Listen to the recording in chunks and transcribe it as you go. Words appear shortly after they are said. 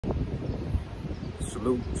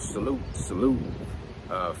Salute.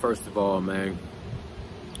 First of all, man,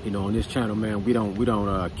 on this channel, man, we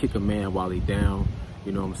don't kick a man while he down.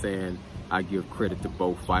 You know what I'm saying? I give credit to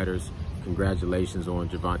both fighters. Congratulations on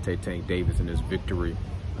Gervonta Tank Davis and his victory.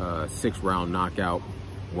 6-round knockout,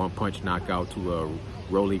 one-punch knockout to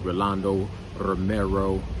Rolando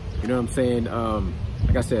Romero. You know what I'm saying?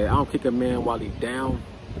 Like I said, I don't kick a man while he's down.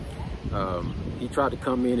 He tried to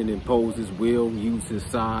come in and impose his will, use his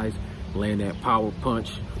size, land that power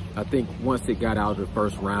punch. I think once it got out of the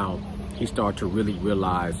first round, he started to really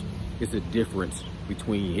realize it's a difference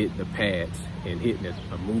between hitting the pads and hitting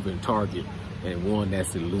a moving target and one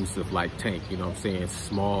that's elusive like Tank. You know what I'm saying?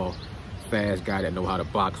 Small, fast guy that know how to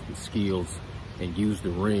box with skills and use the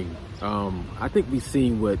ring. I think we've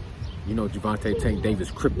seen what, Gervonta Tank Davis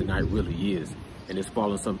kryptonite really is. And it's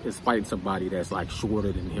fighting somebody that's like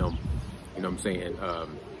shorter than him, you know what I'm saying,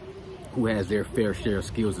 who has their fair share of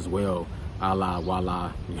skills as well, a la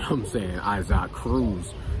voila, you know what I'm saying. Isaac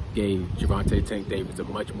Cruz gave Gervonta Tank Davis a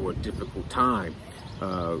much more difficult time.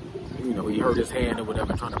 He hurt his hand or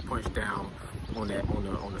whatever, trying to punch down on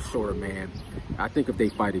the shorter man. I think if they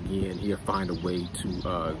fight again, he'll find a way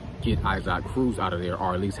to get Isaac Cruz out of there,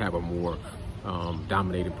 or at least have a more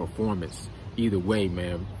dominating performance. Either way,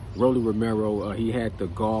 man, Rolly Romero, he had the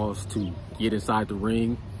galls to get inside the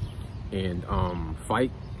ring and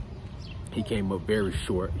fight. He came up very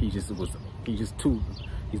short. He's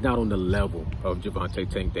not on the level of Gervonta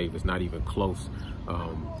Tank Davis, not even close.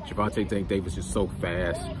 Gervonta Tank Davis is so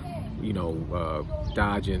fast,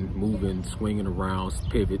 dodging, moving, swinging around,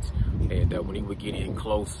 pivots, and when he would get in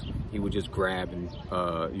close, he would just grab and,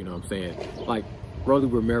 you know what I'm saying? Like, Rolly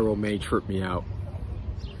Romero may trip me out.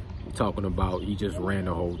 Talking about he just ran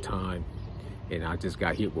the whole time and I just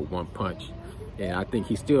got hit with one punch. And I think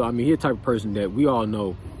he's still, he's the type of person that we all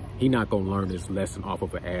know he not gonna learn this lesson off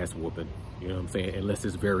of an ass whooping, you know what I'm saying, unless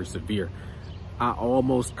it's very severe. I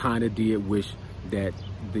almost kind of did wish that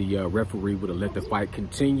the referee would have let the fight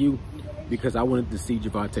continue, because I wanted to see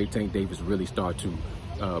Gervonta Tank Davis really start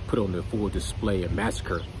to put on the full display and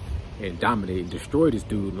massacre and dominate and destroy this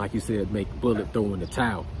dude, and like you said, make bullet throw in the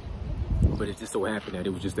towel. But it just so happened that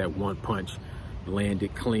it was just that one punch,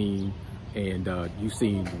 landed clean, and you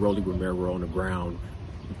seen Rolly Romero on the ground,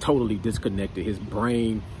 totally disconnected. His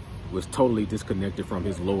brain was totally disconnected from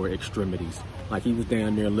his lower extremities. Like, he was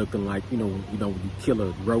down there looking like, when you kill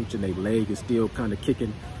a roach and their leg is still kind of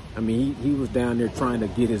kicking. He was down there trying to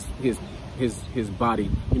get his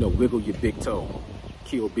body, wiggle your big toe,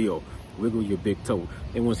 Kill Bill, wiggle your big toe.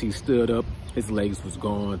 And once he stood up, his legs was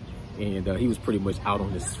gone, and he was pretty much out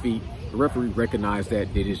on his feet. The referee recognized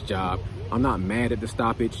that, did his job. I'm not mad at the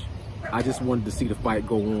stoppage. I just wanted to see the fight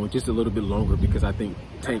go on just a little bit longer, because I think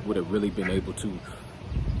Tank would have really been able to,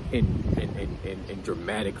 in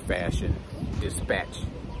dramatic fashion, dispatch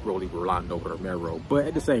Rolando Romero. But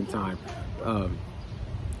at the same time,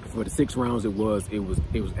 for the 6 rounds it was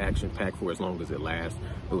action-packed for as long as it lasts.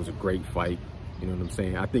 It was a great fight, you know what I'm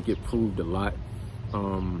saying. I think it proved a lot.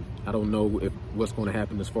 I don't know what's going to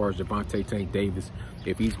happen as far as Gervonta Tank Davis,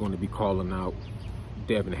 if he's going to be calling out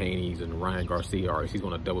Devin Haney and Ryan Garcia, or if he's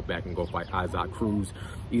going to double back and go fight Isaac Cruz.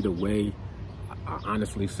 Either way, I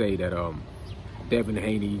honestly say that Devin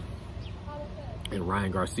Haney and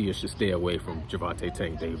Ryan Garcia should stay away from Gervonta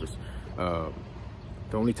Tank Davis. The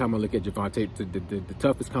only time I look at Gervonta, the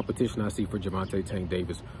toughest competition I see for Gervonta Tank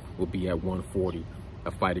Davis will be at 140,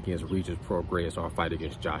 a fight against Regis Prograis or a fight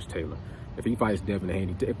against Josh Taylor. If he fights Devin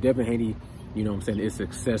Haney, if Devin Haney, you know what I'm saying, is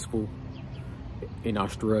successful in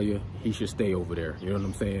Australia, he should stay over there. You know what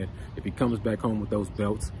I'm saying? If he comes back home with those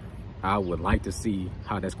belts, I would like to see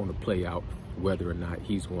how that's going to play out, whether or not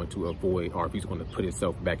he's going to avoid, or if he's going to put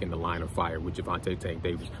himself back in the line of fire with Gervonta Tank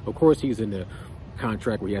Davis. Of course, he's in the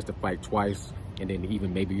contract where he has to fight twice, and then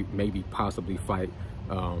even maybe possibly fight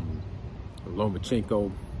Lomachenko,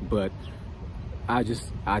 but I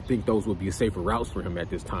think those would be safer routes for him at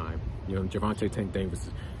this time. Gervonta Tank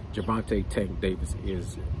Davis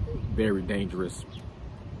is very dangerous,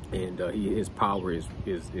 and his power is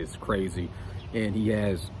crazy, and he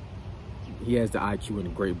has the IQ and the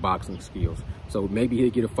great boxing skills. So maybe he'll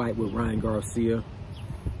get a fight with Ryan Garcia,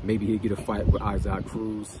 maybe he'll get a fight with Isaac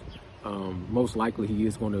Cruz. Most likely he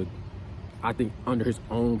is going to, I think, under his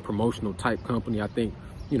own promotional type company. I think,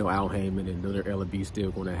 Al Heyman and other LB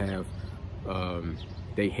still going to have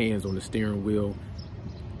their hands on the steering wheel.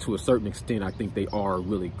 To a certain extent, I think they are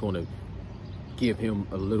really going to give him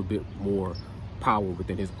a little bit more power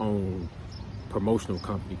within his own promotional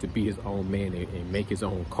company to be his own man and make his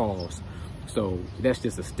own calls. So that's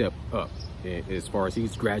just a step up. And as far as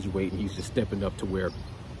he's graduating, he's just stepping up to where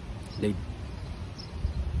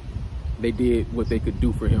they did what they could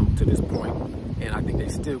do for him to this point, and I think they're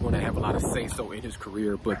still going to have a lot of say-so in his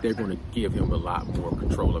career, but they're going to give him a lot more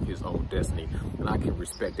control of his own destiny, and I can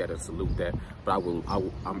respect that and salute that. But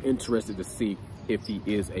I'm interested to see if he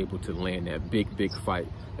is able to land that big fight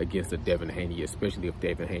against a Devin Haney, especially if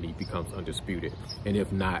Devin Haney becomes undisputed. And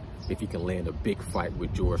if not, if he can land a big fight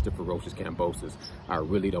with George the Ferocious Kambosos. I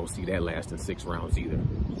really don't see that lasting 6 rounds either,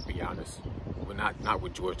 to be honest. Well, not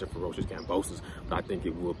with George the Ferocious Kambosos, but I think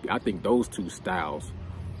it will be. I think those two styles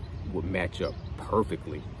would match up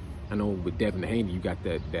perfectly. I know with Devin Haney, you got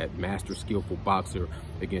that master skillful boxer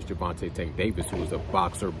against Gervonta Tank Davis, who is a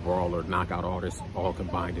boxer, brawler, knockout artist, all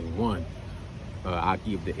combined in one. I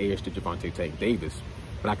give the edge to Gervonta Tank Davis,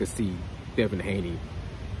 but I could see Devin Haney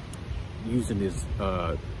using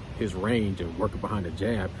his range and working behind the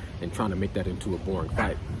jab and trying to make that into a boring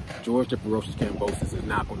fight. George the Ferocious Kambosos is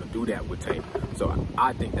not going to do that with Tank, so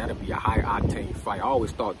I think that'll be a high-octane fight. I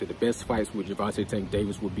always thought that the best fights with Gervonta Tank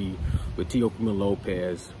Davis would be with Teofimo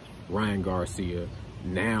Lopez, Ryan Garcia,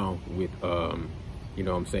 now with, you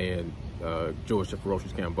know what I'm saying, George the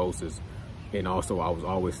Ferocious Kambosos. And also, I was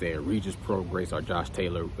always saying Regis Prograis or Josh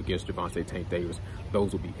Taylor against Gervonta Tank Davis.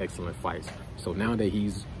 Those will be excellent fights. So now that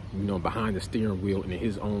he's, you know, behind the steering wheel in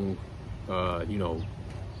his own, you know,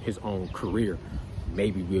 his own career,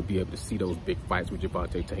 maybe we'll be able to see those big fights with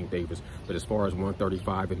Gervonta Tank Davis. But as far as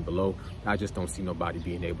 135 and below, I just don't see nobody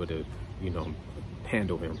being able to, you know,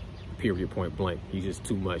 handle him. Period, point blank. He's just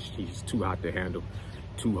too much. He's too hot to handle.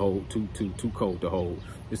 Too cold to hold.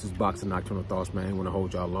 This is Boxing Nocturnal Thoughts, man. I want to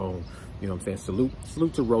hold y'all long. You know what I'm saying?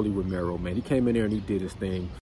 Salute to Rolly Romero, man. He came in there and he did his thing.